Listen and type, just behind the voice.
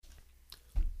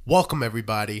Welcome,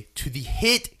 everybody, to the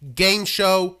hit game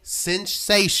show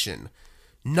sensation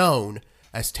known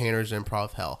as Tanner's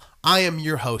Improv Hell. I am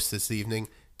your host this evening,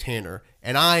 Tanner,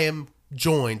 and I am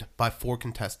joined by 4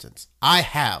 contestants. I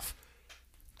have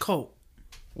Colt,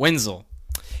 Wenzel,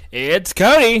 it's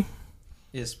Cody,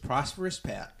 is Prosperous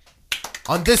Pat.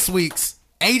 On this week's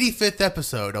 85th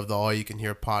episode of the All You Can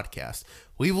Hear podcast,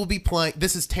 we will be playing.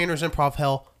 This is Tanner's Improv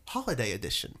Hell Holiday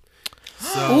Edition.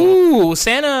 So, ooh,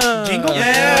 Santa, Jingle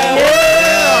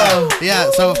yeah,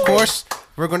 so of course,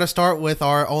 we're going to start with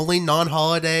our only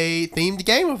non-holiday themed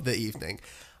game of the evening.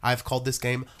 I've called this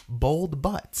game Bold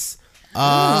Butts,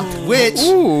 which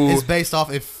is based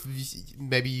off, if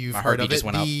maybe you've heard of it,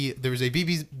 there was a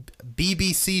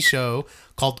BBC show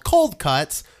called Cold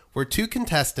Cuts where 2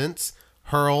 contestants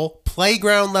hurl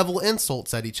playground level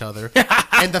insults at each other,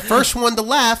 and the first one to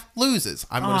laugh loses.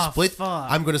 I'm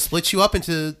going to split you up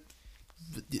into,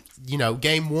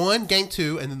 game 1, game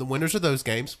 2, and then the winners of those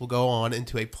games will go on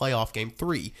into a playoff game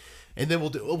 3, and then we'll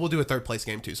do a third place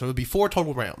game 2. So it'll be 4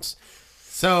 total rounds.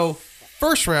 So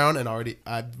first round, and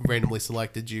I've randomly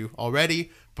selected you already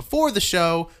before the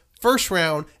show. First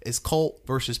round is Colt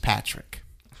versus Patrick.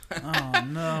 Oh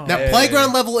no! Now,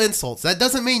 playground level insults. That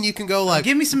doesn't mean you can go like.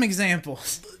 Give me some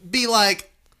examples. Be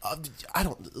like, I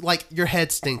don't like your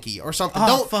head stinky or something.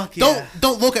 Oh,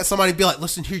 Don't look at somebody and be like,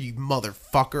 listen here, you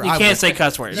motherfucker. You can't say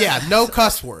cuss words. Yeah, no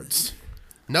cuss words.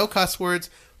 No cuss words.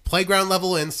 Playground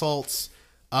level insults.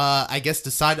 I guess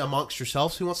decide amongst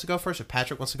yourselves who wants to go first. If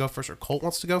Patrick wants to go first or Colt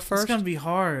wants to go first. It's gonna be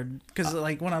hard because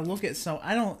when I look at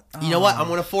I don't. You know what? I'm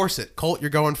gonna force it. Colt, you're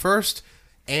going first.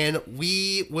 And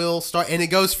we will start, and it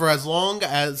goes for as long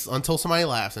as until somebody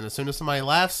laughs, and as soon as somebody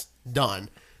laughs, done.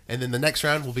 And then the next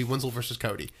round will be Wenzel versus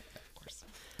Cody.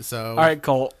 So, all right,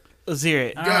 Colt, let's hear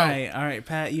it. All right,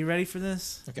 Pat, you ready for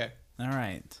this? Okay. All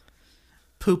right.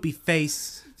 Poopy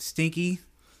face, stinky.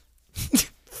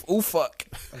 Oh fuck.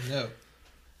 Oh,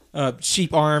 no.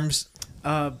 Sheep arms.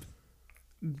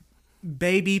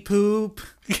 Baby poop.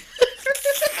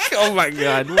 Oh my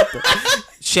god. What the?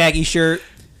 Shaggy shirt.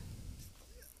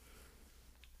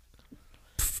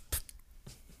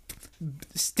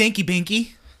 Stinky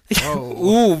binky.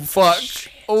 Oh. Ooh, fuck.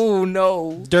 Oh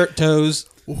no. Dirt toes.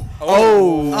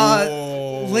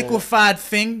 Oh. Liquefied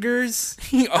fingers.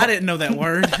 I didn't know that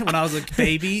word when I was a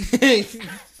baby.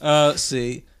 Let's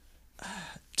see.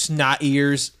 Snot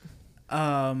ears.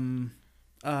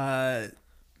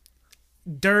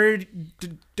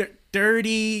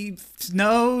 Dirty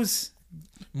nose.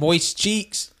 Moist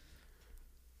cheeks.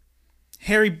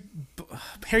 Hairy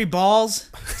balls.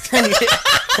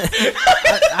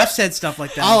 I've said stuff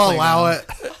like that. I'll allow it.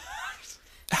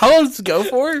 How long does it go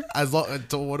for? As long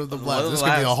until one of them laughs. This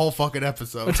could be a whole fucking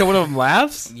episode. Until one of them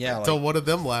laughs? Yeah. Until one of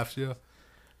them laughs, yeah.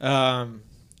 5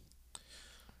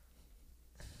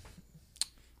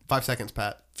 seconds,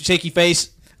 Pat. Shaky face.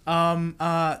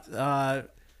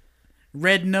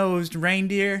 Red-nosed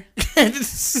reindeer. I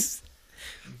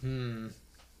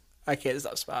can't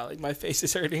stop smiling. My face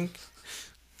is hurting.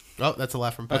 Oh, that's a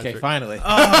laugh from Patrick. Okay, finally.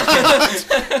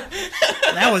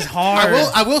 That was hard.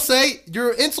 I will say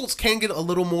your insults can get a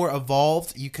little more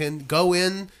evolved. You can go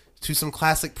in to some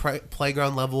classic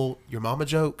playground level your mama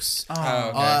jokes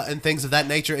and things of that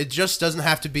nature. It just doesn't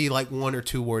have to be like 1 or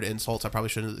 2 word insults. I probably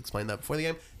shouldn't have explained that before the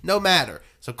game. No matter.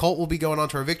 So Colt will be going on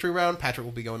to her victory round. Patrick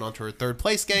will be going on to her third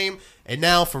place game. And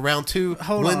now for round 2.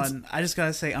 Hold on. I just got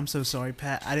to say, I'm so sorry,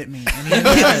 Pat. I didn't mean any of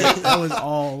that. That was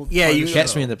all. Yeah, you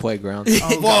catch me in the playground.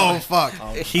 Whoa, fuck.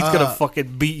 He's going to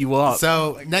fucking beat you up.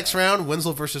 So next round,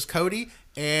 Wenzel versus Cody.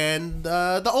 And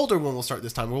the older one will start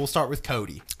this time. We'll start with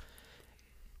Cody.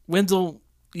 Wenzel,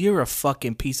 you're a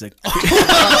fucking piece of...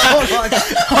 How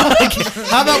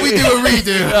about we do a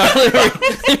redo?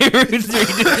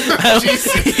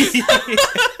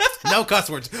 No cuss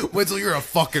words. Wenzel, you're a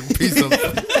fucking piece of...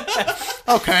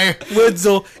 Okay.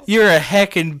 Wenzel, you're a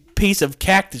heckin' piece of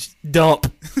cactus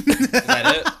dump. Is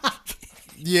that it?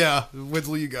 Yeah.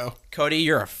 Wenzel, you go. Cody,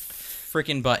 you're a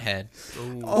freaking butthead.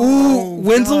 Ooh,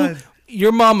 Wenzel, God.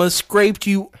 your mama scraped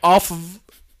you off of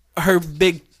her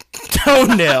big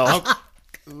toenail.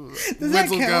 Does that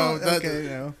Wenzel, count? go. Okay,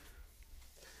 no.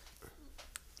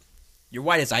 You're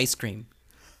white as ice cream.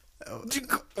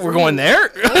 We're going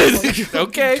there?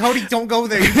 Okay. Cody, don't go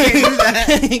there. You can't do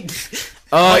that.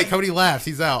 Wait, Cody laughs.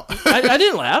 He's out. I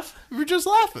didn't laugh. We were just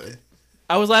laughing.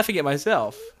 I was laughing at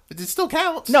myself. It still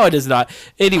counts. No, it does not.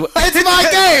 Anyway, It's my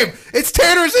game. It's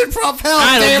Tanner's Improv Hell.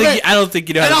 I don't think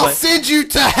you know And how to I'll play. send you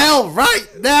to hell right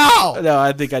now. No,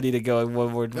 I think I need to go in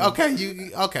one more.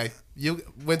 Okay, you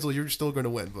Wenzel, you're still going to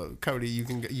win, but Cody, you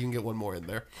can get one more in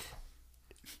there.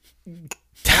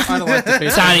 I don't like the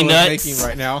face Tiny I'm nuts. making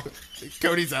right now.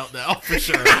 Cody's out now for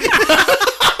sure.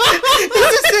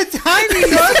 It's a tiny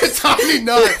nut. Tiny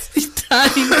nuts.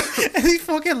 And he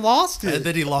fucking lost And it.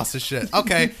 then he lost his shit.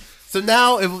 Okay, so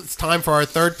now it's time for our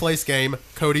third place game,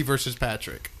 Cody versus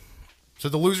Patrick. So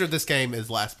the loser of this game is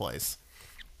last place.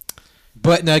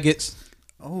 Butt nuggets.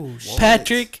 Oh, shit.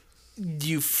 Patrick,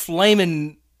 you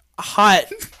flaming hot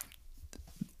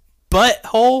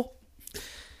butthole.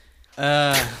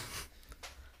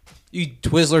 You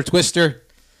Twizzler Twister.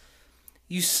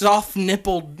 You soft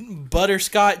nippled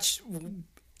butterscotch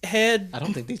head. I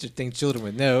don't think these are things children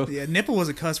would know. Yeah, nipple was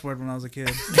a cuss word when I was a kid.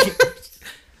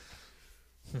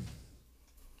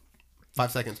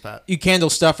 5 seconds, Pat. You candle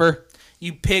stuffer.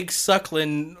 You pig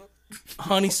suckling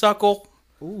honeysuckle.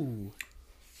 Ooh.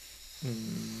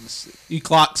 You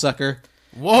clock sucker.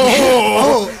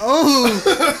 Whoa!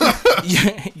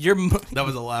 You're That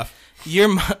was a laugh.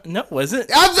 no, was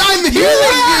it? I'm here.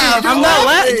 I'm not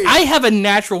laughing. I have a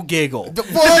natural giggle.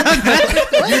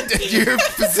 You're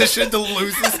positioned to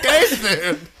lose this game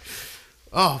then.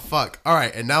 Oh, fuck. All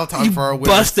right, and now time for our winner.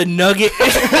 Bust a nugget.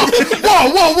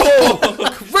 Whoa.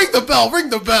 Ring the bell. Ring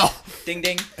the bell. Ding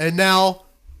ding. And now,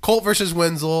 Colt versus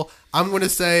Wenzel. I'm going to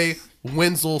say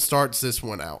Wenzel starts this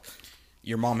one out.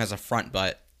 Your mom has a front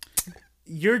butt.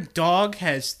 Your dog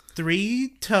has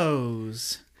 3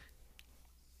 toes.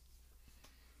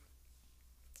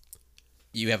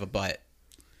 You have a butt.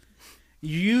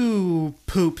 You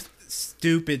poop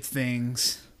stupid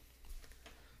things.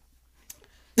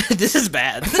 This is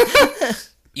bad.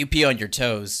 You pee on your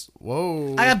toes.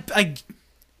 Whoa. I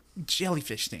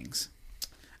jellyfish things.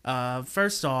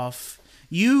 First off,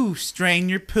 you strain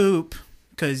your poop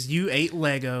because you ate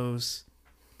Legos.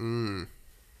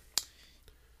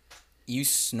 You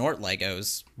snort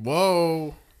Legos.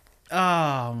 Whoa.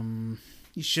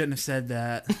 You shouldn't have said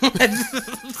that.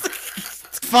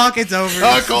 Fuck, it's over.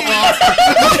 Oh, Colt lost.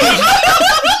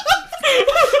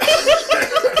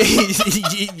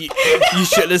 You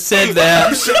should have said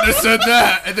that. Shouldn't have said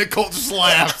that. And then Colt just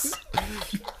laughs.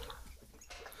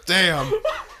 Damn.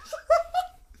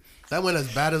 That went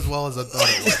as bad as well as I thought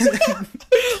it would.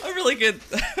 I'm really good.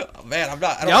 Oh, man, I'm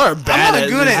not. I Y'all are don't, bad I'm not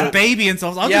good this. at baby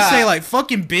insults. I'll Yeah. just say like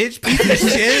fucking bitch, piece of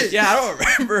shit. yeah, I don't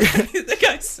remember anything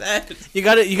I said. You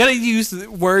gotta use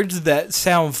words that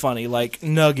sound funny, like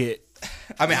nugget.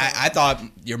 I mean, I thought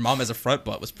your mom has a front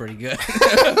butt was pretty good.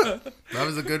 That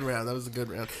was a good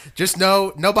round. Just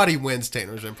know nobody wins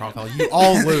Tanner's Improv Hell. You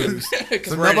all lose.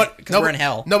 Because we're in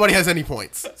hell. Nobody has any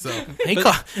points. So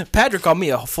Patrick called me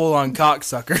a full-on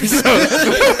cocksucker.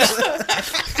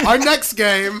 our next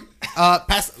game,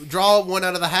 draw one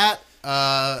out of the hat.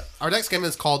 Our next game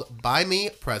is called Buy Me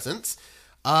Presents.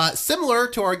 Similar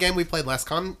to our game we played last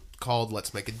con called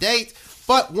Let's Make a Date,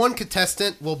 but one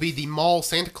contestant will be the mall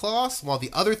Santa Claus, while the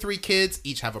other 3 kids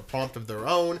each have a prompt of their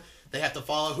own. They have to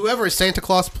follow. Whoever is Santa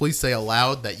Claus, please say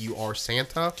aloud that you are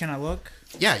Santa. Can I look?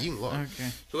 Yeah, you can look. Okay.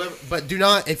 Whoever, but do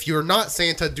not, if you're not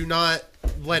Santa, do not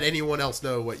let anyone else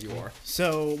know what you are.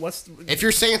 So what's? If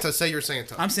you're Santa, say you're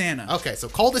Santa. I'm Santa. Okay, so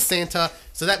Colt is Santa.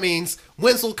 So that means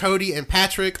Wenzel, Cody, and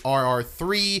Patrick are our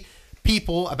 3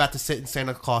 people about to sit in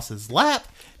Santa Claus's lap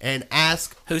and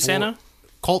ask. Who's Santa?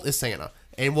 Colt is Santa.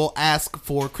 And we'll ask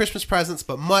for Christmas presents,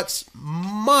 but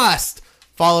must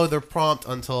follow their prompt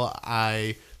until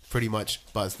I pretty much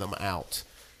buzz them out.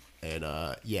 And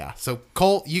yeah, so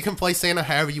Colt, you can play Santa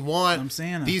however you want. I'm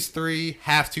Santa. These 3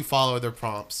 have to follow their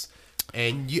prompts,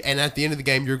 and at the end of the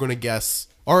game, you're going to guess,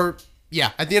 at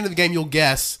the end of the game, you'll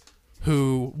guess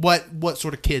what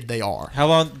sort of kid they are. How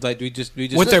long? Like we just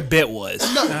What their bit was.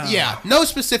 No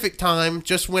specific time.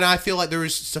 Just when I feel like there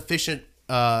is sufficient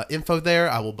info there,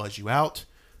 I will buzz you out.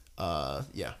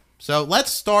 Yeah. So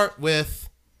let's start with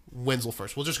Wenzel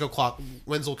first. We'll just go clock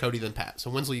Wenzel, Cody, then Pat.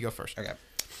 So Wenzel, you go first. Okay.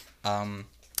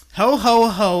 Ho ho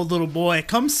ho, little boy,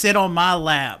 come sit on my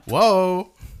lap.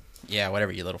 Whoa. Yeah,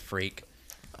 whatever, you little freak.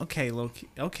 Okay,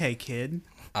 kid.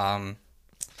 I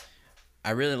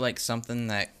really like something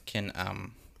that can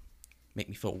make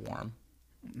me feel warm.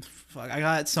 Fuck, I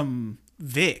got some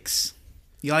Vicks.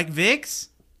 You like Vicks?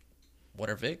 What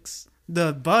are Vicks?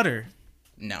 The butter.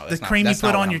 No, The that's not, cream you that's put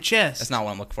not on what your chest. That's not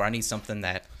what I'm looking for. I need something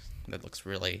that looks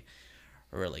really,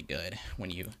 really good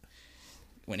when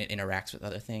it interacts with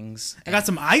other things. I got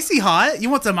some icy hot.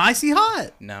 You want some icy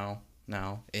hot? No.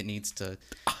 It needs to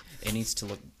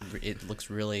look. It looks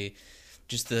really,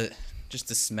 just the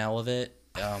smell of it.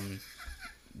 How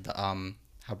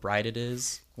bright it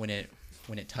is when it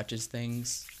touches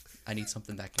things. I need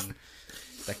something that can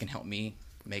help me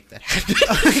make that happen.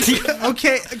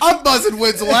 Okay, I'm buzzing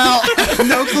Wenzel out.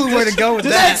 no clue where to go with The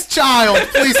that. next child,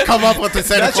 please come up with the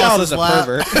Santa That child Claus's is a lap.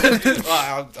 pervert.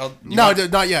 No,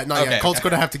 not yet. Not Okay, yet. Colt's okay.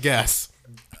 going to have to guess.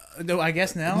 No, I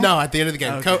guess now. No, at the end of the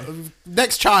game. Okay.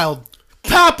 Next child.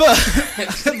 Papa,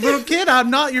 Little kid, I'm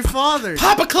not your father.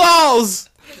 Papa Claus.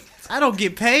 I don't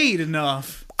get paid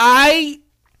enough. I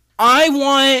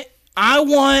want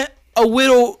a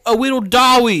little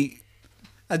dolly,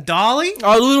 A dolly?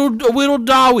 a little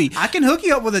dolly. I can hook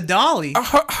you up with a dolly.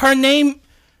 Her name,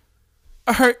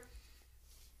 her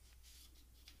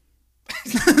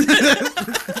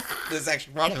This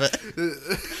actually part of it.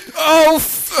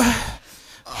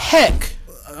 heck,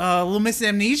 Little Miss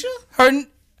Amnesia? her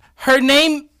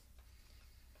name,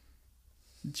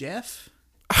 Jeff?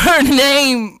 her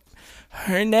name.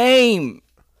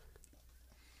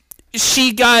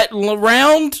 She got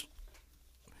round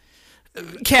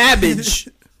cabbage.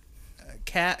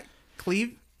 Cat?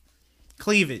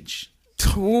 Cleavage.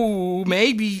 Ooh,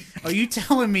 maybe. Are you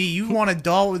telling me you want a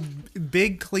doll with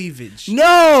big cleavage?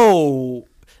 No,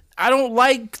 I don't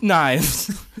like knives.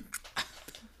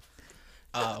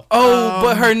 Oh.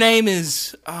 But her name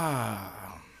is I'm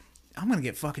gonna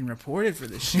get fucking reported for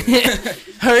this shit.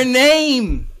 her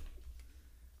name.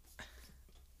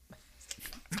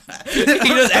 He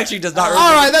just actually does not.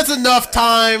 All right, that's enough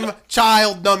time.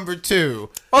 Child number 2.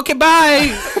 Okay,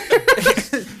 bye.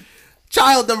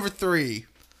 Child number 3.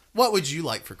 What would you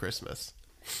like for Christmas?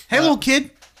 Hey, little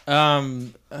kid.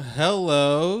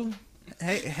 Hello.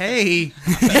 Hey.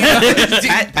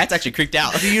 Pat's actually creeped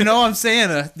out. Do you know I'm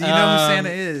Santa? Do you know who Santa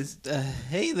is?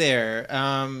 Hey there.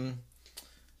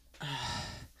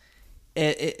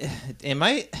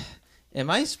 Am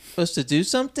I supposed to do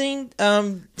something? Tell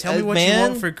me what you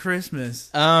want for Christmas.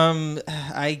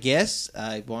 I guess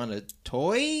I want a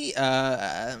toy.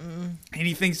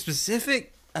 Anything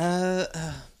specific? I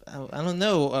don't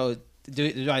know.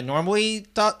 Do I normally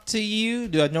talk to you?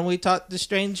 Do I normally talk to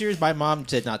strangers? My mom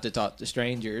said not to talk to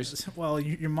strangers. Well,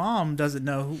 your mom doesn't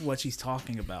know what she's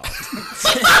talking about.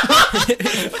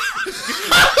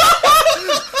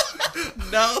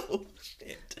 No.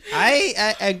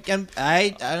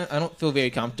 I don't feel very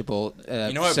comfortable,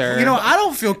 You know what? sir. You know, I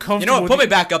don't feel comfortable. You know what? with Put me you.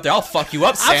 back up there. I'll fuck you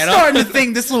up, I'm Santa. starting to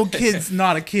think this little kid's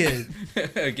not a kid.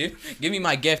 give me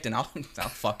my gift and I'll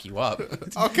fuck you up.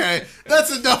 Okay,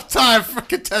 that's enough time for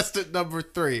contestant number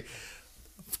 3.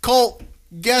 Colt,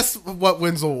 guess what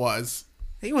Wenzel was.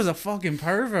 He was a fucking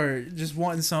pervert, just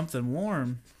wanting something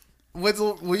warm.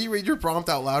 Wenzel, will you read your prompt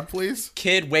out loud, please?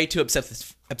 Kid, way too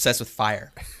obsessed with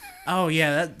fire. Oh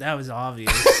yeah, that was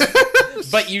obvious.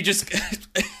 But you just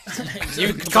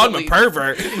you Called him a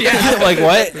pervert. Yeah. Like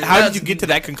what? How did you get to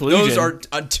that conclusion? Those are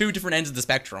on two different ends of the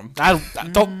spectrum. I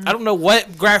don't know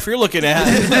what graph you're looking at.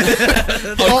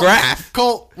 A graph.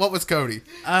 Colt, what was Cody?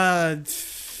 A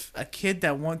kid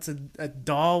that wants a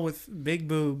doll with big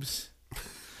boobs.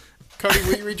 Cody,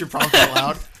 will you read your prompt out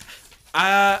loud?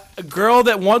 A girl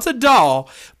that wants a doll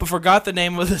but forgot the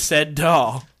name of the said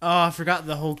doll. Oh, I forgot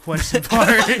the whole question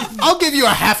part. I'll give you a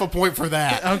half a point for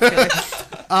that. Okay.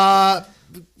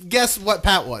 Guess what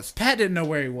Pat was. Pat didn't know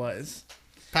where he was.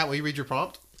 Pat, will you read your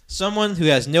prompt? Someone who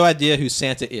has no idea who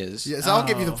Santa is. Yes, I'll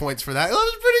give you the points for that. That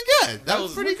was pretty good. That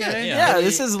was pretty good. okay. Yeah,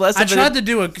 this is less I of tried to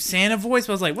do a Santa voice,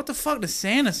 but I was like, what the fuck does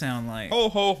Santa sound like? Ho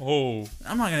ho ho.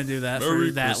 I'm not going to do that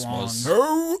for that Christmas.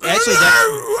 long. Actually,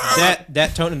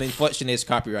 that tone and inflection is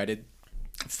copyrighted.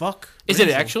 Fuck. Is it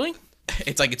actually?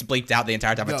 It's like it's bleeped out the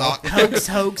entire time I talk. Hoax,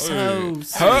 hoax,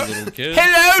 hoax. Little kid.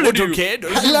 Hello, little kid.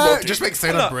 Hello. Just make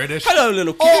Santa British. Hello,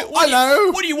 little kid. Oh, hello.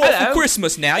 What do you want Hello. for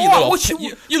Christmas now, you What little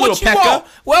you, you what little you pecker?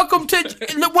 want? Welcome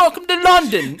to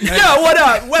London. Yeah, what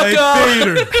up?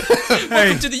 Welcome, Peter.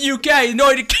 welcome to the UK,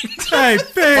 United Kingdom. Hey,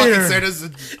 Fucking Peter. Santa's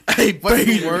what's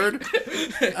the word?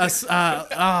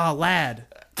 Lad.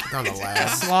 Not a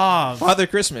laugh. Slav. Father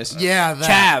Christmas. Yeah,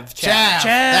 that. Chav. Chav. That's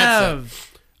it. Chav.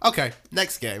 Okay,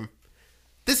 next game.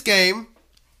 This game,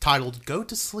 titled Go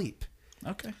to Sleep.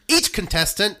 Okay. Each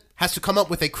contestant has to come up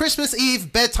with a Christmas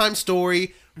Eve bedtime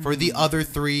story for the other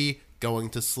 3 going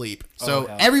to sleep. So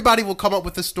everybody will come up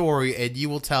with a story and you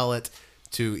will tell it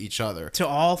to each other. To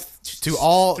all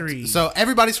three. So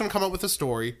everybody's going to come up with a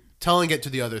story, telling it to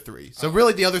the other 3. So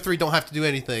really the other 3 don't have to do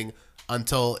anything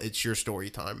until it's your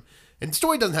story time. And the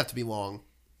story doesn't have to be long,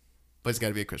 but it's got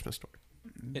to be a Christmas story.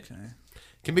 Okay.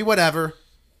 Can be whatever.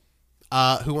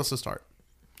 Who wants to start?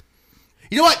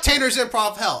 You know what? Tanner's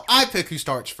Improv Hell. I pick who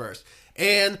starts first.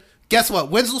 And guess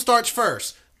what? Wenzel starts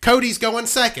first. Cody's going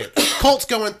second. Colt's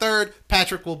going third.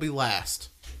 Patrick will be last.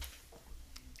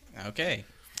 Okay.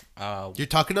 You're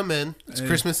tucking them in. It's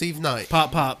Christmas Eve night.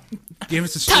 Pop, pop. Give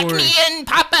us a Tuck story. me in,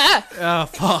 Papa. Oh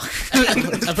fuck!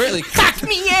 Apparently, Tuck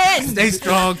me in. Stay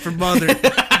strong for mother.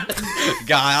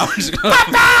 guy. I'm just gonna,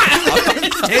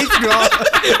 Stay strong.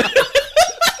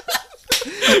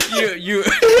 you.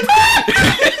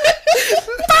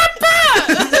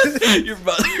 Your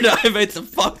mother and I made some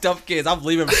fucked up kids. I'm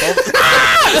leaving both.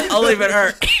 I'm leaving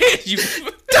her. You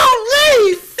Don't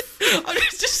leave. I'm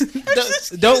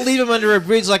just, don't leave him under a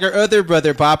bridge like our other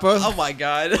brother, Papa. oh my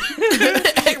god.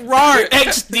 RAR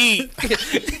XD.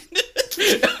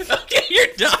 Okay, you're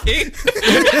dying.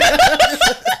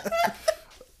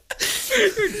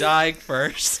 You're dying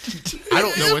first. I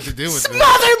don't know what to do with this.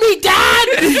 Mother me, Dad.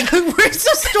 Where's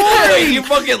the story? You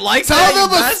fucking like Tell that?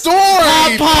 them a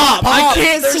story. Pop, I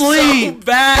can't They're sleep. so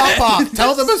bad. Pop.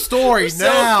 Tell them a story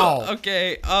now.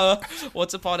 Okay,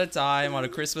 once upon a time on a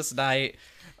Christmas night,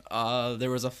 there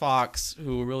was a fox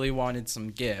who really wanted some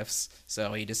gifts,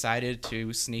 so he decided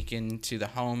to sneak into the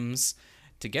homes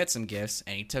to get some gifts,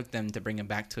 and he took them to bring them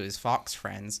back to his fox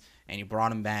friends, and he brought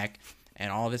them back,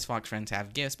 and all of his fox friends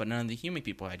have gifts, but none of the human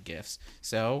people had gifts,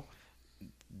 so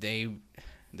they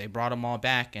brought them all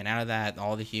back, and out of that,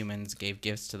 all the humans gave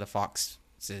gifts to the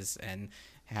foxes, and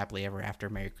happily ever after,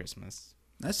 Merry Christmas.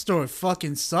 That story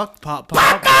fucking sucked, Pop.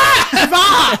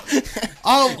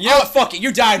 Oh, You know what? Fuck it.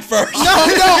 You died first.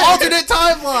 no, alternate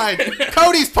timeline.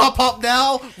 Cody's Pop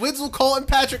now. Winslow, Cole, and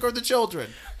Patrick are the children.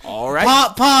 All right.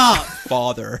 Pop.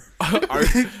 Father.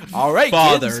 All right,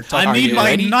 Father. kids. I need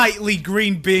my ready? nightly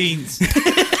green beans.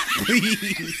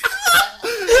 Please.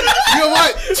 You know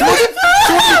what?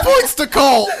 20 points to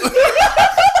Cole.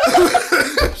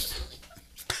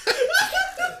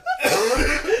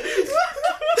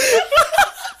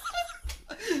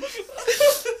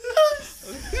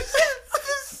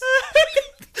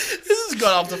 This is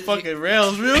going off the fucking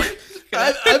rails, really.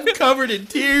 I'm covered in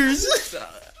tears.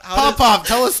 Pop,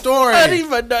 tell a story. I need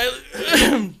my night.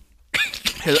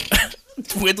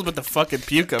 Winslow with the fucking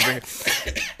puke over here.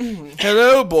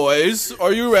 Hello, boys.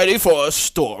 Are you ready for a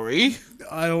story?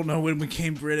 I don't know when we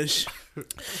became British.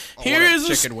 Here is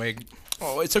a chicken wing.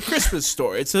 Oh, it's a Christmas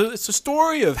story. It's a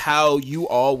story of how you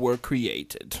all were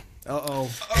created. Uh-oh.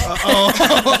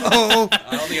 I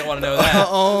don't think I want to know that.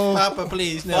 Papa,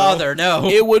 please, no. Father, no.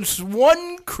 It was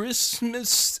one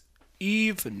Christmas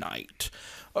Eve night,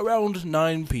 around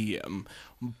 9 p.m.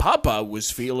 Papa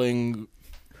was feeling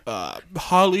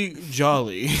holly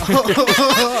jolly.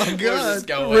 Where's this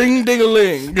going? Ring ding a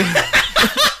ling.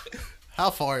 How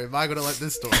far am I going to let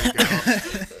this story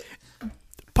go?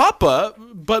 Papa,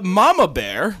 but Mama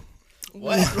Bear.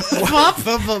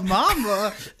 Papa, but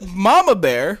Mama. Mama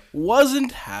Bear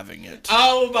wasn't having it.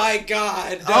 Oh my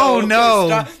god. Oh, no.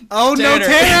 Stop. Oh, no,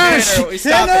 Tanner. Stop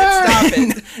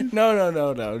it.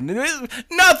 No.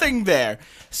 Nothing there.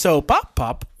 So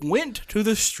Pop went to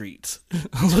the streets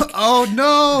Oh,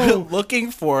 no.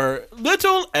 looking for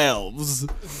little elves.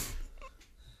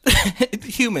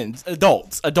 Humans,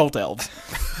 adult elves.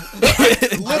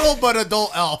 Little but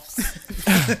adult elves.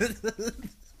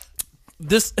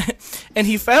 And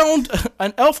he found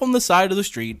an elf on the side of the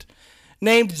street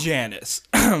named Janice.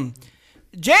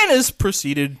 Janice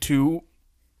proceeded to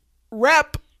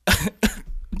rap. I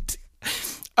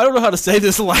don't know how to say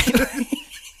this line.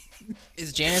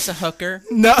 Is Janice a hooker?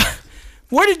 No.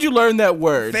 Where did you learn that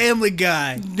word? Family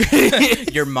Guy.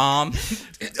 Your mom?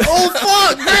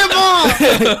 Oh, fuck,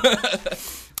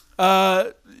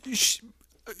 Grandma.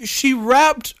 She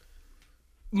wrapped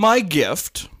my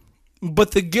gift,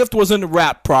 but the gift wasn't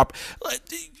wrapped prop.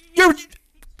 Go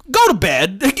to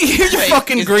bed. Here's your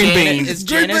fucking green beans. Is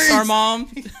Janice our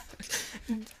mom?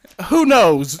 Who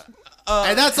knows?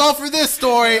 And that's all for this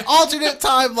story. Alternate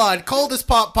timeline. Coldest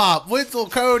Pop. Winslow,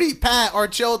 Cody, Pat, our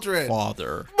children.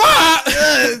 Father.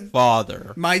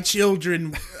 Father. My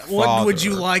children, what would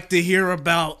you like to hear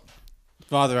about?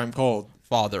 Father, I'm cold.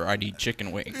 Father, I need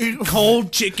chicken wings.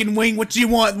 Cold chicken wing. What you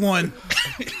want one?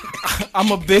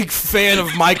 I'm a big fan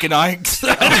of Mike and Ike's.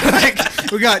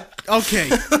 We got, okay,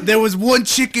 there was one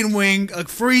chicken wing, a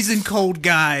freezing cold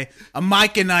guy, a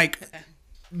Mike and Ike.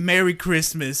 Merry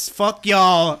Christmas. Fuck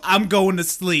y'all. I'm going to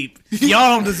sleep.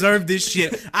 Y'all don't deserve this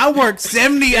shit. I work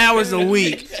 70 hours a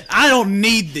week. I don't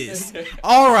need this.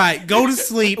 All right, go to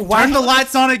sleep. Turn the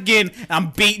lights on again.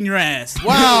 I'm beating your ass.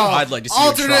 Wow. I'd like to see you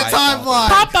Alternate try, timeline.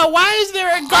 Papa, why is there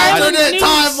a garden Alternate news?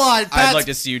 timeline. I'd like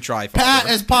to see you try, Father. Pat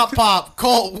as Pop.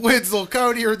 Colt, Winslow,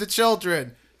 Cody are the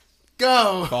children.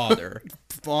 Go. Father.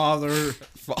 Father.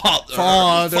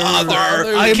 Father.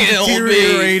 I'm kill me.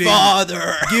 deteriorating.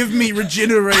 Father. Give me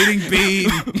regenerating bean.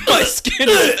 My skin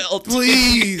is melting.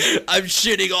 Please. I'm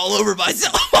shitting all over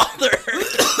myself, Father.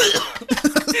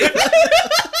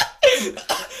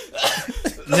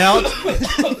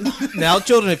 Now,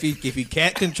 children, if you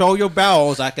can't control your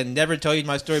bowels, I can never tell you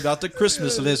my story about the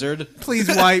Christmas lizard. Please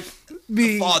wipe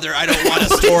me. Father, I don't want a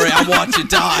story. I want to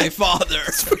die, Father.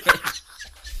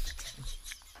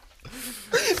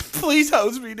 Please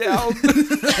hose me down. I'm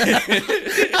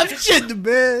shitting the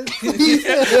bed.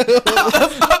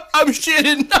 I'm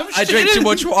shitting. I drank too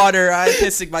much water. I'm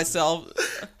pissing myself.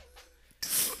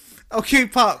 Okay,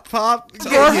 Pop.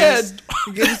 Go ahead.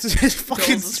 Get this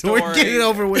fucking the story. story. Get it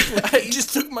over with. I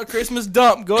just took my Christmas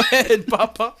dump. Go ahead,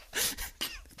 Papa.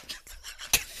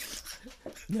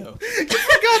 No.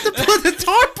 Forgot to put the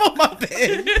tarp on my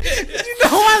bed. You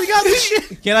know I got this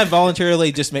shit. Can I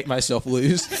voluntarily just make myself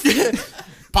lose?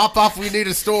 Pop off, we need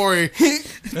a story.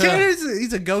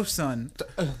 He's a ghost son.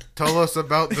 Tell us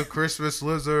about the Christmas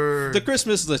lizard. The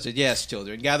Christmas lizard. Yes,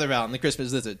 children, gather around. The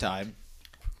Christmas lizard time.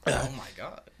 Oh my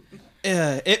god.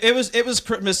 It was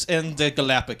Christmas in the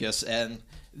Galapagos, and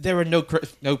there were no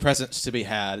presents to be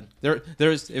had.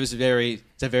 It's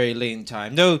a very lean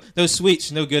time. No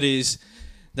sweets, no goodies,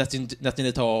 nothing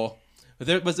at all.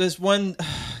 There's one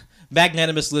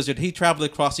magnanimous lizard. He traveled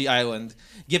across the island,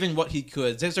 given what he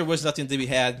could. Since there was nothing to be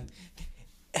had,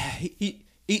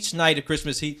 each night of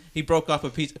Christmas he broke off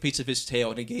a piece of his tail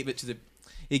and he gave it to the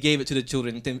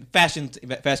children. Then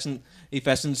he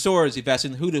fashioned swords. He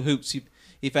fashioned hula hoops.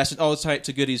 He fashioned all types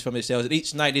of goodies from his tail. And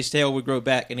each night his tail would grow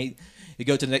back, and he'd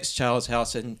go to the next child's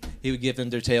house and he would give them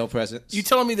their tail presents. You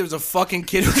telling me there was a fucking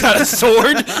kid who got a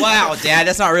sword? Wow, Dad,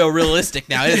 that's not real realistic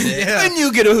now, is it? And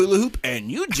you get a hula hoop,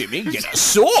 and you, Jimmy, get a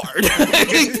sword.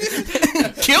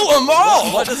 Kill them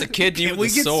all. What does a kid do with we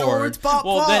a get sword? swords, Pop,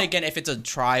 well, Pop? then again, if it's a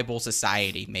tribal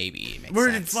society, maybe it makes We're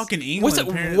in sense. fucking England. What's it?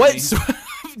 apparently. What?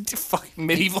 Fucking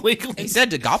medieval He England. said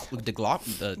the Galapagos.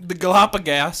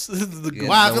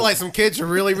 Wow, I feel like some kids are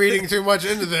really reading too much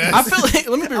into this. I feel like,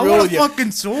 let me be I real want with a you.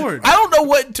 fucking sword. I don't know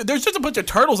what. There's just a bunch of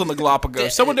turtles on the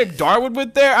Galapagos. Someone named Darwin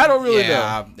went there. I don't really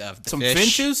know. the Some fish.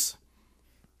 finches.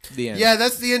 The end. Yeah,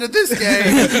 that's the end of this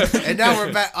game. And now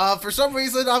we're back. For some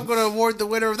reason, I'm going to award the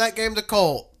winner of that game to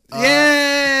Colt.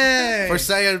 Yay! For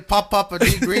saying pop up and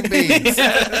eat green beans.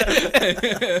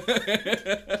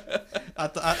 I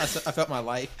felt my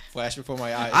life flash before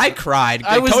my eyes. I cried.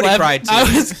 I was Cody laughing. cried too. I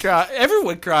was crying.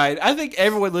 Everyone cried. I think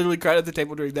everyone literally cried at the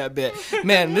table during that bit.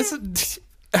 Man, this is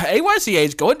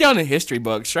AYCH going down in history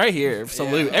books right here.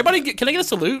 Salute. Everybody, can I get a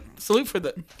salute? Salute for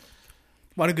the.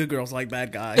 Why do good girls like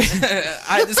bad guys?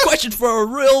 I had this question for a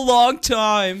real long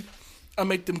time. I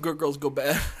make them good girls go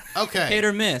bad. Okay. Hit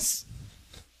or miss.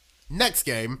 Next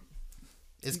game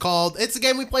is called, it's a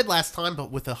game we played last time, but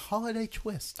with a holiday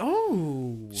twist.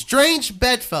 Oh. Strange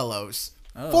Bedfellows.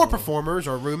 4 performers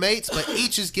or roommates, but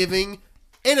each is giving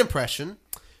an impression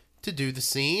to do the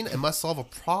scene and must solve a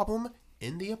problem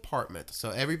in the apartment.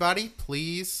 So everybody,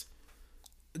 please,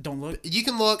 Don't look. you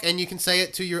can look and you can say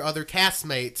it to your other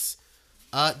castmates.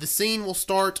 The scene will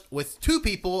start with 2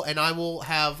 people, and I will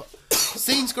have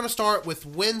scene's going to start with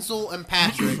Wenzel and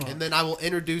Patrick, and then I will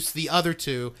introduce the other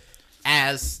 2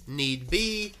 as need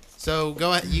be. So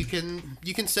go ahead. You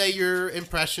can say your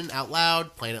impression out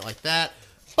loud, playing it like that.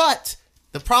 But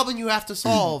the problem you have to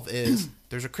solve is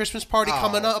there's a Christmas party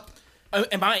coming up.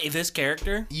 Am I this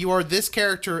character? You are this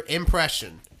character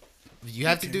impression. You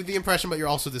have to do the impression, but you're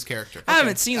also this character. I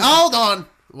haven't seen. Hold on.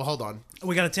 Well, hold on.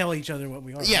 We gotta tell each other what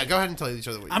we are. Yeah, go ahead and tell each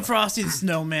other what you I'm are. Frosty the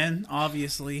Snowman,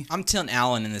 obviously. I'm Tim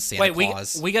Allen in the Santa Wait,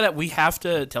 Claus. we have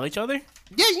to tell each other?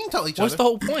 Yeah, you can tell each What's the other.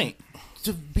 whole point?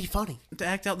 To be funny. To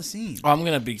act out the scene. Oh, I'm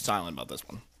gonna be silent about this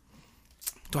one.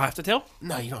 Do I have to tell?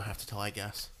 No, you don't have to tell, I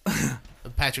guess.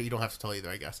 Patrick, you don't have to tell either,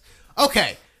 I guess.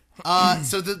 Okay.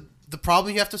 So the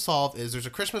problem you have to solve is there's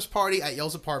a Christmas party at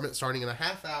Yale's apartment starting in a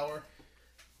half hour,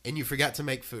 and you forgot to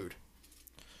make food.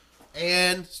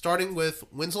 And starting with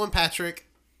Wenzel and Patrick,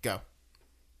 go.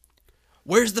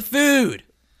 Where's the food?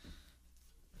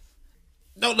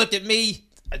 Don't look at me.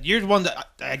 You're the one that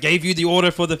I gave you the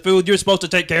order for the food. You're supposed to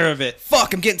take care of it.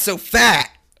 Fuck, I'm getting so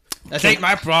fat. That ain't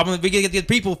my problem. We gotta get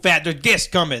people fat. There's guests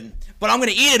coming. But I'm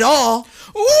gonna eat it all.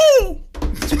 Ooh!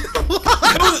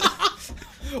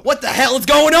 What the hell is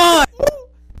going on?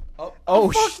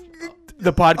 Oh,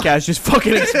 the podcast just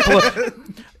fucking exploded.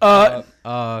 Hello?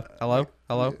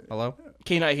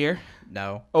 Can you not hear?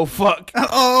 No. Oh, fuck.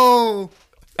 Oh!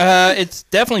 It's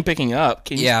definitely picking up.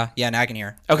 Can you? Yeah, now I can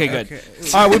hear. Okay, good.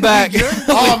 All right, we're back.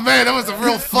 Oh, man, that was a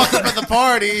real fuck up at the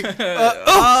party.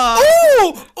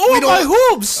 Oh, my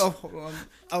hoops. Oh, hold on.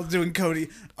 I was doing Cody.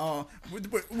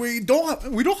 We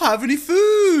don't have any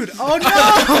food. Oh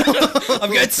no! I'm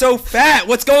getting so fat.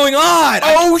 What's going on?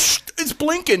 Oh, it's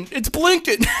blinking. It's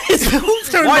blinking.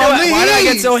 Turn Why on do I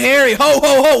get so hairy? Ho, ho,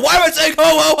 ho. Why am I saying ho,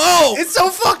 ho, ho? It's so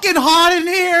fucking hot in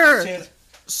here.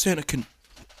 Santa, can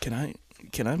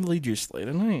I lead your sleigh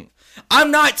tonight?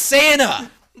 I'm not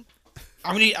Santa.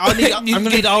 I'm gonna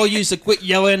need all you to quit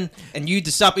yelling and you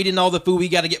to stop eating all the food. We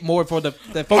gotta get more for the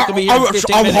folks to be here. in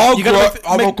 15 minutes. You gotta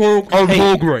I'm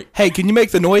hungry. Hey, can you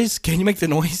make the noise? Can you make the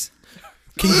noise?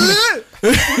 Can you Now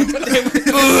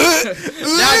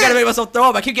I gotta make myself throw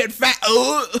up. I keep getting fat.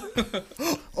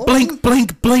 blink,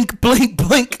 blink, blink, blink,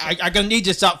 blink. I'm gonna need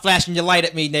you to stop flashing your light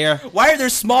at me there. Why are there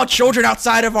small children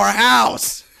outside of our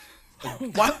house?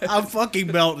 I'm fucking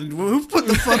melting. Who put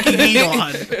the fucking heat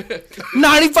on?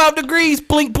 95 degrees.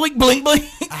 Blink, blink, blink, blink.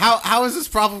 How is this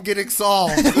problem getting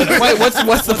solved? Wait,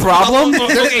 what's the problem?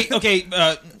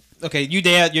 Okay. You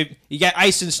Dad, you got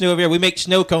ice and snow over here. We make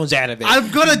snow cones out of it. I'm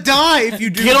gonna die if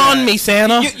you do Get that. on me,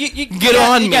 Santa. Get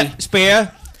on me. Got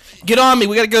spare. Get on me.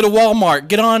 We gotta go to Walmart.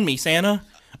 Get on me, Santa.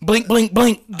 Blink, blink,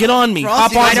 blink. Get on me.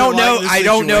 Frosty Hop on. I don't know. like this I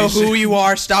don't know situation. who you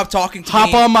are. Stop talking to Hop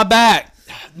me. on my back.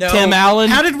 No. Tim Allen.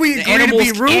 How did we The agree to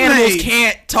animals, be roommates? animals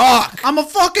can't talk. I'm a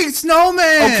fucking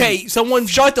snowman. Okay, someone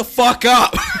Shut the fuck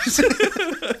up.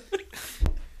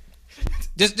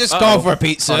 Just call for a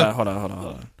pizza. Hold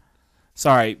on.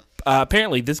 Sorry.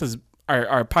 Apparently, this is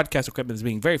our podcast equipment is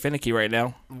being very finicky right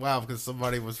now. Wow, because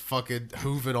somebody was fucking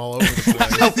hooving all over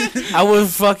the place. I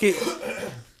was fucking.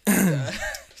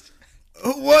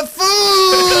 What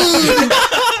food?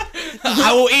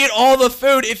 I will eat all the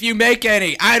food if you make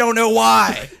any. I don't know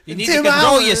why. You need Tim to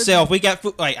control Allen. yourself. We got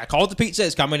food. Like I called the pizza.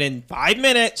 It's coming in 5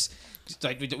 minutes. It's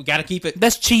like we gotta keep it.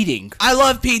 That's cheating. I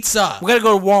love pizza. We gotta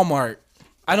go to Walmart.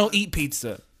 I don't eat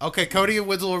pizza. Okay, Cody and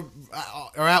Wenzel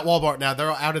are at Walmart now.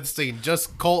 They're out of the scene.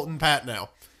 Just Colt and Pat now.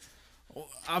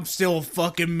 I'm still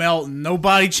fucking melting.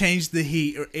 Nobody changed the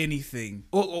heat or anything.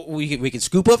 We can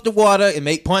scoop up the water and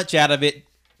make punch out of it.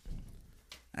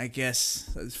 I guess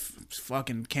that's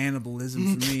fucking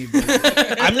cannibalism for me. But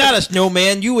I'm not a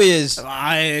snowman. You is.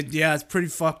 yeah, it's pretty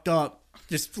fucked up.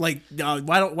 Just like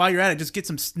while you're at it, just get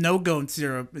some snow cone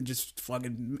syrup and just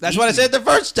fucking. That's eat what I it. said the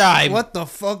first time. What the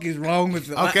fuck is wrong with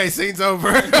it? Okay, scene's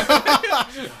over.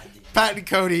 Pat and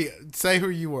Cody, say who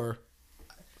you were.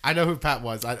 I know who Pat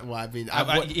was.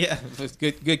 Yeah, it's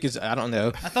good because I don't know.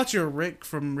 I thought you were Rick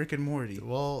from Rick and Morty.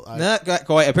 Not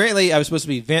quite. Apparently, I was supposed to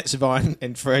be Vince Vaughn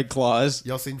and Fred Claus.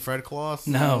 Y'all seen Fred Claus?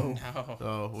 No.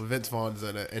 Oh, well, Vince Vaughn's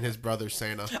in it, and his brother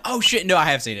Santa. Oh shit! No, I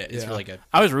have seen it. It's Yeah. really good.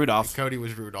 I was Rudolph. Cody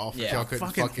was Rudolph. Yeah. Y'all couldn't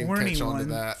Fucking fucking horny catch on to one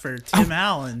that. for Tim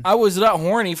Allen. I was not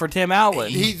horny for Tim Allen.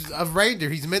 He's a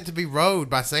reindeer. He's meant to be rode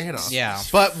by Santa. Yeah.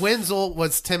 But Wenzel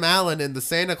was Tim Allen in the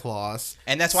Santa Claus.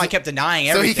 And that's why I kept denying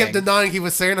So everything. he kept denying he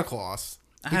was Santa Claus.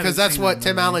 haven't Because that's seen what that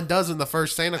Tim movie. Allen does in the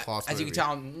first Santa Claus As you movie.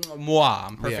 can tell, moi,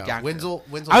 I'm a perfect Yeah, actor. Wenzel.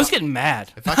 I was getting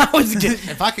mad. I was getting.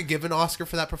 If I could give an Oscar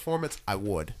for that performance, I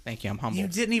would. Thank you. I'm humble. You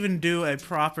didn't even do a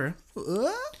proper.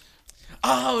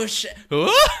 Oh shit!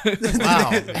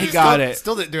 Wow. He got it.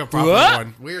 Still didn't do a proper What?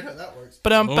 one. Weird how that works.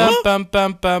 Bum bum bum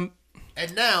bum bum.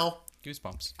 And now,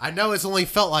 Goosebumps. I know it's only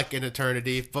felt like an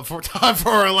eternity, but for time for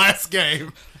our last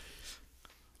game,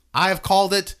 I have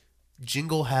called it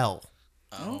Jingle Hell.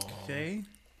 Okay.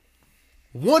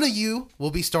 One of you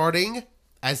will be starting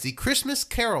as the Christmas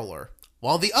caroler,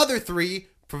 while the other three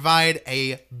provide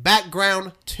a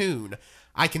background tune.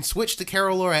 I can switch the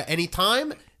caroler at any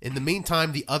time. In the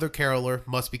meantime, the other caroler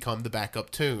must become the backup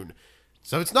tune.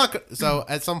 So it's not so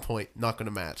at some point not going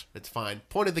to match. It's fine.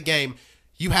 Point of the game,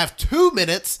 you have 2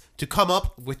 minutes to come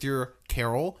up with your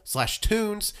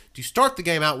carol/tunes to start the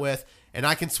game out with, and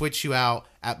I can switch you out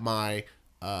at my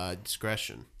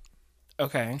discretion.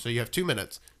 Okay. So you have 2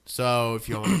 minutes. So if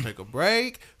you want to take a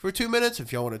break for 2 minutes,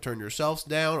 if y'all want to turn yourselves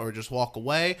down or just walk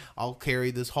away, I'll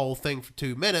carry this whole thing for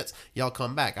 2 minutes. Y'all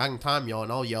come back. I can time y'all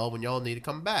and I'll yell when y'all need to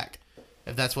come back.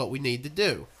 If that's what we need to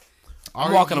do.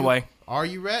 I'm walking away. Are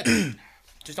you ready?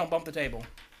 Just don't bump the table.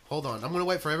 Hold on. I'm going to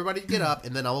wait for everybody to get up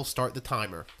and then I will start the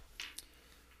timer.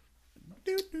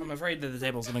 I'm afraid that the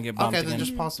table's gonna get bumped Okay, then again.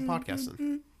 just pause the podcast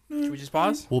then. Should we just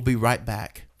pause? We'll be right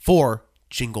back for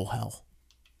Jingle Hell.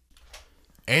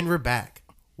 And we're back.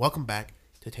 Welcome back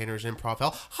to Tanner's Improv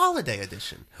Hell Holiday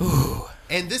Edition.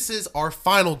 And this is our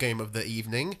final game of the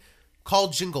evening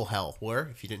called Jingle Hell, where,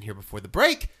 if you didn't hear before the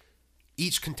break,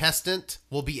 each contestant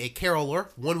will be a caroler.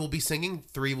 1 will be singing,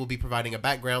 3 will be providing a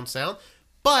background sound.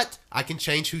 But I can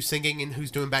change who's singing and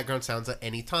who's doing background sounds at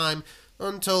any time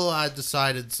until I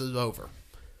decide it's over,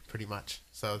 pretty much.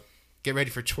 So get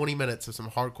ready for 20 minutes of some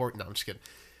hardcore. No, I'm just kidding.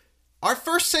 Our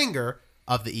first singer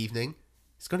of the evening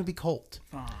is going to be Colt.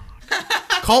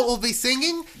 Colt will be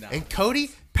singing, and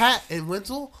Cody, Pat, and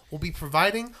Wenzel will be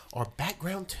providing our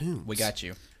background tunes. We got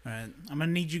you. All right. I'm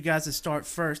gonna need you guys to start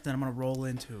first, then I'm gonna roll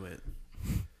into it.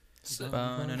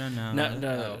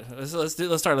 No.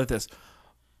 Let's start like this.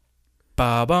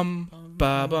 Ba bum,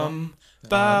 ba bum,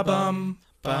 ba bum,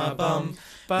 ba bum.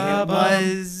 It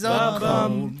was a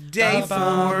cold day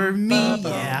for me,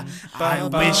 yeah. I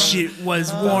wish it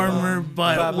was warmer,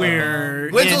 but we're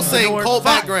Wenzel in sing, North Colt Vi-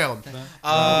 background.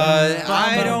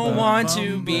 I don't want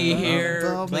to be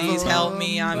here. Please help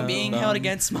me. I'm being held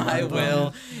against my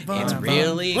will. It's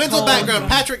really Wenzel cold. background,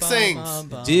 Patrick sings.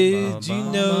 Did you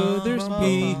know there's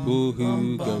people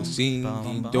who go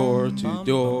singing door to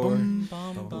door?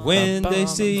 When they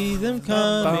see them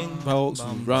coming, folks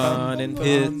will run and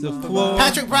hit the floor.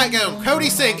 Patrick background, Cody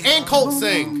sing, and Colt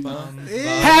sing.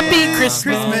 Happy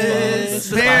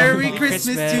Christmas, Merry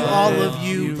Christmas to all of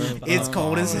you. It's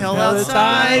cold as hell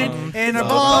outside, and our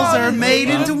balls are made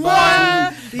into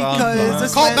one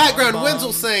because Colt background,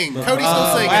 Wenzel sing. Cody's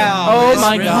still singing. Oh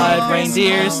my God,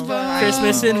 reindeers,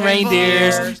 Christmas and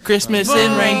reindeers, Christmas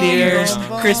and reindeers,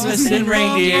 Christmas and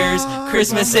reindeers,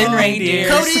 Christmas and reindeers.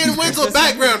 Cody and Wenzel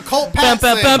background, Colt Pat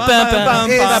Bum, sing. bum, bum, bum, bum,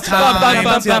 it's time bum,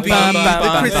 to bum, be bum, the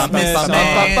bum, Christmas bum,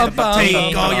 man. bum, bum,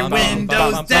 Take all your bum,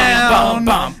 windows bum, down.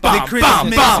 bum, The bum,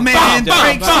 Christmas bum, man bum,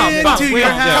 breaks bum, bum, into your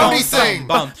bum, house. Cody sing.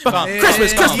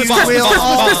 Christmas, Christmas, You Christmas, will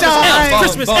all Christmas, die.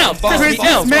 Christmas, elf, Christmas,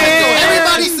 elf, man.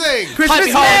 Everybody sing. Christmas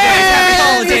Happy holidays, man.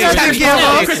 happy He's gonna holidays, kill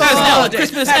Christmas elf,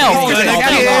 Christmas elf,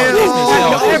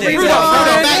 everyone in your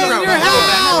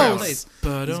house. He's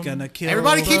Gonna kill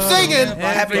Everybody keep singing.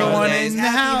 everyone in the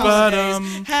house.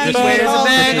 Just wears a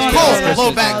bag on Colt, his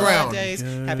low background.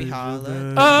 Happy holidays.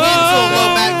 Wenzel,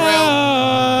 low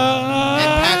background.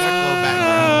 And Patrick, low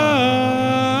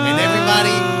background. And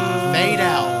everybody fade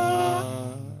out.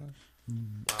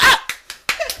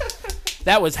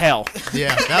 That was hell.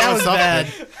 Yeah, that, That was was something. bad.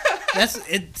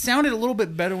 It sounded a little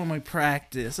bit better when we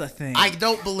practiced, I think. I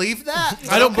don't believe that.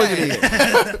 I don't believe it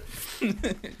either.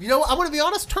 You know, I want to be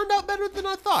honest. Turned out better than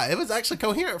I thought. It was actually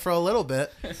coherent for a little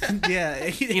bit. Yeah.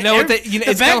 You know what? The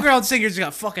The background singers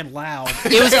got fucking loud.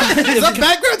 It was. Some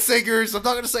background singers. I'm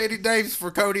not going to say any names for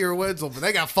Cody or Wenzel, but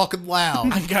they got fucking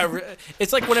loud.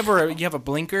 It's like whenever you have a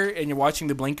blinker and you're watching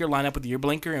the blinker line up with your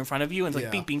blinker in front of you, and it's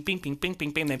like Yeah. bing, bing, bing, bing, bing, bing,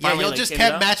 bing. They Yeah, finally, y'all like, just hit it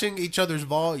kept up. matching each other's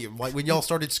volume, like when y'all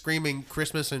started screaming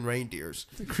 "Christmas and reindeers."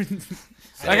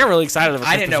 I got really excited. About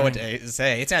I didn't know what Christmas. to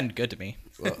say. It sounded good to me.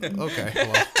 Well, okay,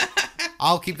 well,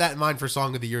 I'll keep that in mind for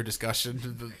Song of the Year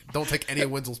discussion. Don't take any of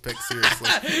Wenzel's picks seriously.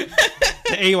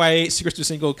 The AY8 Christmas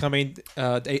single coming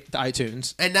the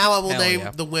iTunes. And now I will Hell name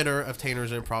yeah. the winner of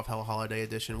Tanner's Improv Hell Holiday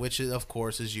Edition, which is, of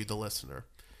course, is you, the listener.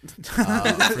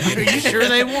 Are you sure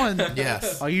they won?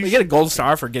 Yes. Are You you get a gold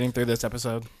star for getting through this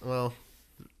episode. Well,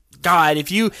 God,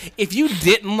 if you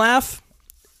didn't laugh,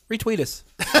 retweet us.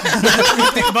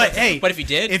 But hey, But if you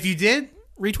did, if you did,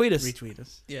 Retweet us. retweet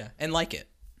us. yeah, and like it.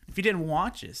 If you didn't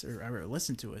watch us or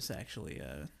listen to us, actually,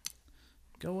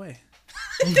 go away.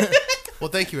 well,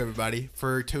 thank you everybody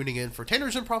for tuning in for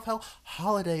Tanner's Improv Hell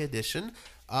Holiday Edition.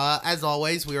 As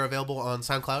always, we are available on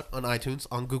SoundCloud, on iTunes,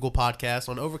 on Google Podcasts,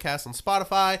 on Overcast, on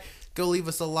Spotify. Go leave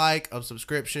us a like, a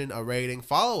subscription, a rating.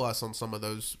 Follow us on some of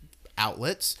those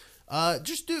outlets.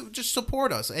 Just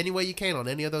support us any way you can on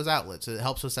any of those outlets. It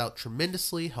helps us out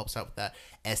tremendously. Helps out with that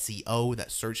SEO,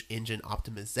 that search engine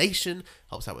optimization.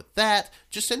 Helps out with that.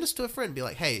 Just send us to a friend. Be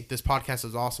like, hey, this podcast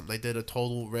is awesome. They did a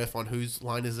total riff on Whose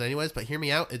Line Is It Anyways, but hear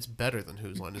me out. It's better than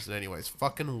Whose Line Is It Anyways.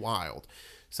 Fucking wild.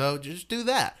 So just do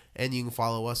that. And you can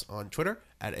follow us on Twitter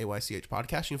at AYCH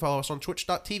Podcast. You can follow us on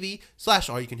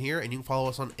twitch.tv/allyoucanhear. And you can follow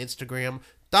us on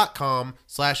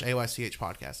Instagram.com/AYCH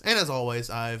Podcast. And as always,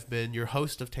 I've been your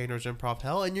host of Tanner's Improv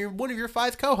Hell, and you're one of your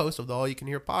 5 co-hosts of the All You Can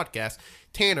Hear podcast,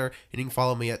 Tanner. And you can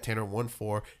follow me at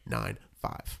Tanner1495.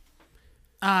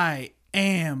 I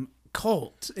am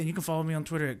Colt, and you can follow me on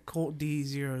Twitter at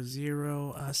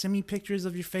ColtD00. Send me pictures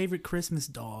of your favorite Christmas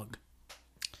dog.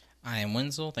 I am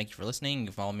Wenzel. Thank you for listening. You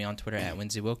can follow me on Twitter at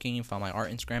Winsy Wilking. You can follow my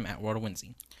art Instagram at World of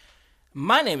Winsy.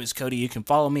 My name is Cody. You can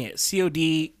follow me at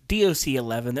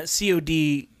CODDOC11. That's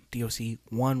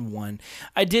CODDOC11.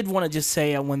 I did want to just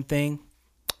say one thing.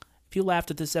 If you laughed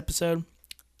at this episode,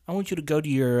 I want you to go to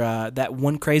your that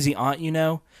one crazy aunt you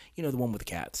know the one with the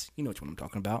cats. You know which one I'm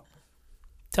talking about.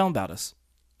 Tell them about us.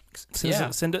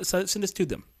 Send us to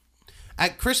them.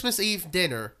 At Christmas Eve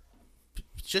dinner,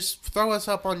 just throw us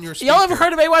up on your speaker. Y'all ever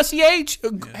heard of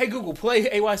AYCH? Hey Google, play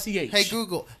AYCH. Hey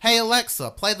Google. Hey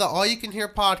Alexa, play the All You Can Hear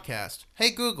podcast.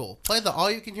 Hey Google, play the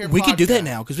All You Can Hear podcast. We could do that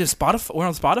now because we have Spotify. We're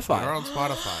on Spotify. We're on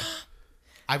Spotify.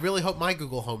 I really hope my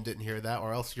Google Home didn't hear that,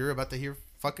 or else you're about to hear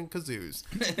fucking kazoos.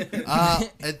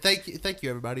 And thank you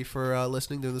everybody for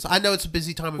listening to this. I know it's a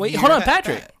busy time of Wait, year. hold on,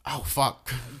 Patrick. Oh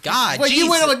fuck. God, Wait, you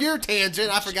went Jesus. on your tangent.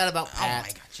 I forgot about Oh Pat. my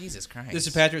God, Jesus Christ. This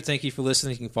is Patrick. Thank you for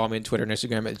listening. You can follow me on Twitter and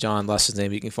Instagram at John Less's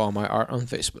Name. You can follow my art on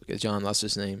Facebook at John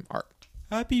Less's Name Art.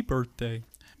 Happy birthday.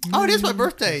 Oh, it is my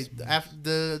birthday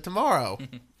after tomorrow.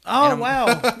 Oh wow,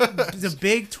 the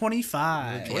big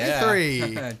 25.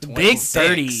 23. Big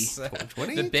 30.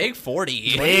 20? The big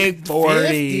 40. Big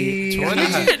 40. 20?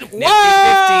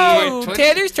 Whoa! 20.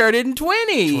 Tanner's turning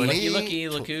 20. 20.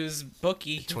 Look who's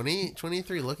bookie.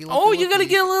 23. Looky. Oh, you gotta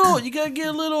get a little. You gotta get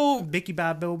a little. Bicky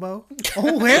Bob Bilbo.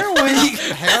 Oh, heroin.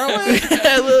 Heroin?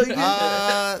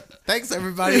 Thanks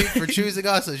everybody for choosing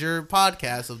us as your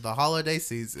podcast of the holiday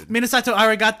season. Minasato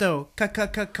arigato.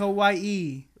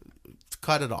 Kawaii.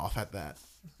 Cut it off at that.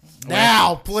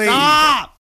 Now, please. Stop.